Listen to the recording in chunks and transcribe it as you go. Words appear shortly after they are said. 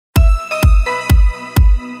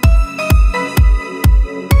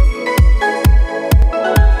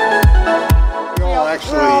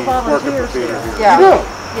years here. Yeah. You do?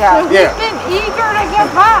 Yeah. We've been eager to get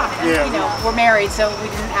back. Yeah. You know, we're married, so we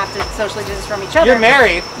didn't have to socially distance from each other. You're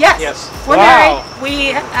married? Yes. Yes. We're Wow. married.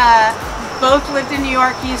 We both lived in New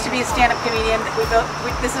York. He used to be a stand-up comedian.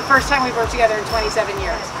 This is the first time we've worked together in 27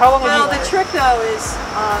 years. How long Well, have the you trick though is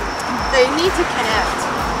they need to connect.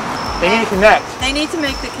 They need to connect They need to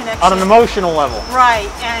make the connection. on an emotional level. Right,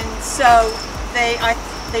 and so they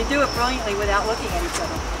do it brilliantly without looking at each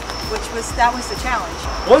other, that was the challenge.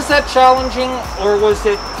 Was that challenging, or was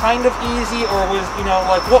it kind of easy, or was, you know,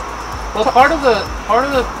 like what? Well, part of the part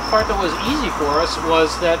that was easy for us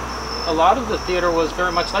was that a lot of the theater was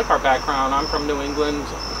very much like our background. I'm from New England.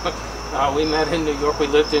 We met in New York. We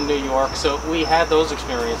lived in New York, so we had those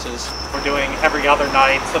experiences. We're doing every other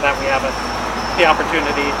night so that we have the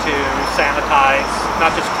opportunity to sanitize,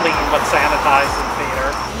 not just clean, but sanitize in theater.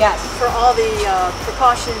 Yes. For all the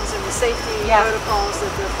precautions and the safety Yeah. protocols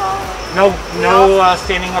that they're following. No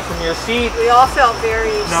standing up from your seat. We all felt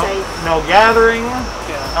very safe. No gathering.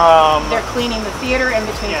 Yeah. They're cleaning the theater in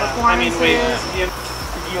between I performances. mean,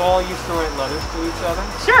 You all used to write letters to each other?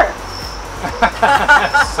 Sure.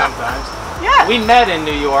 Sometimes. Yeah. We met in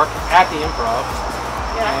New York at the Improv,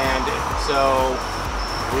 Yeah. and so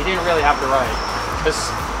we didn't really have to write because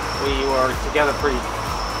we were together pretty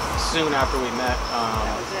soon after we met.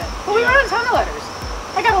 That was it. Well, we wrote a ton of letters.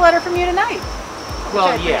 I got a letter from you tonight. Well,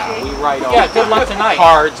 I yeah, appreciate. we write all Yeah, good luck tonight.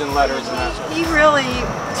 cards and letters and that sort of He really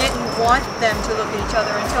didn't want them to look at each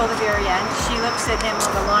other until the very end. She looks at him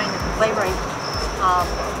on the line that the playwright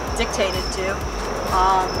dictated to.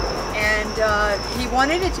 And he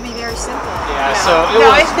wanted it to be very simple. Yeah, so it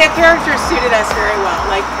No, was. the character suited us very well.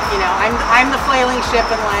 Like, you know, I'm the flailing ship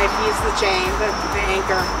in life. He's the chain, the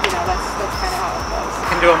anchor. You know, that's kind of how it goes.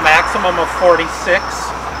 can do a maximum of 46.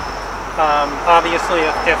 Obviously,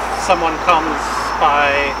 if someone comes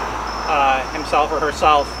by himself or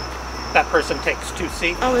herself, that person takes 2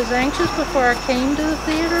 seats. I was anxious before I came to the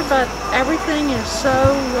theater, but everything is so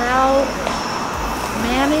well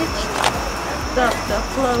managed. The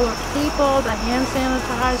flow of people, the hand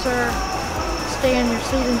sanitizer, stay in your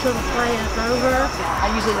seat until the play is over.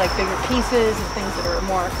 I usually like bigger pieces and things that are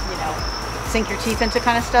more, you know, sink your teeth into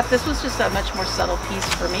kind of stuff. This was just a much more subtle piece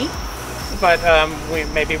for me. But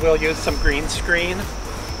maybe we'll use some green screen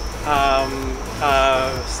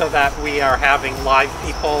so that we are having live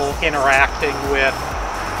people interacting with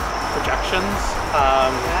projections.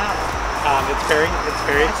 It's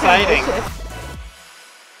very exciting.